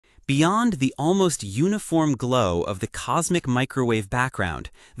Beyond the almost uniform glow of the cosmic microwave background,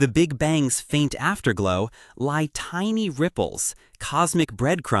 the Big Bang's faint afterglow, lie tiny ripples, cosmic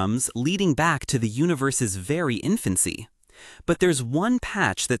breadcrumbs leading back to the universe's very infancy. But there's one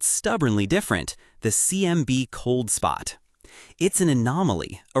patch that's stubbornly different: the CMB cold spot. It's an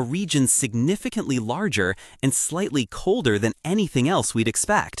anomaly, a region significantly larger and slightly colder than anything else we'd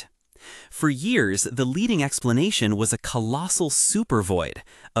expect. For years, the leading explanation was a colossal supervoid,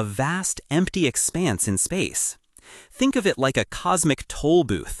 a vast, empty expanse in space. Think of it like a cosmic toll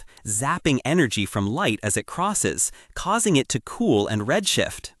booth, zapping energy from light as it crosses, causing it to cool and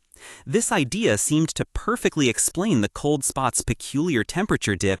redshift. This idea seemed to perfectly explain the cold spot's peculiar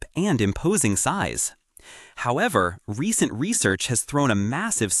temperature dip and imposing size. However, recent research has thrown a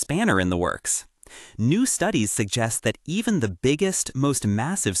massive spanner in the works. New studies suggest that even the biggest, most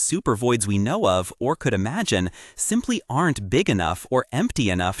massive supervoids we know of or could imagine simply aren't big enough or empty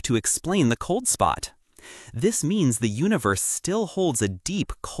enough to explain the cold spot. This means the universe still holds a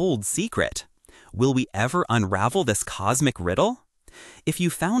deep, cold secret. Will we ever unravel this cosmic riddle? If you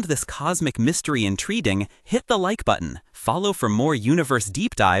found this cosmic mystery intriguing, hit the like button, follow for more universe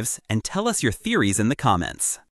deep dives, and tell us your theories in the comments.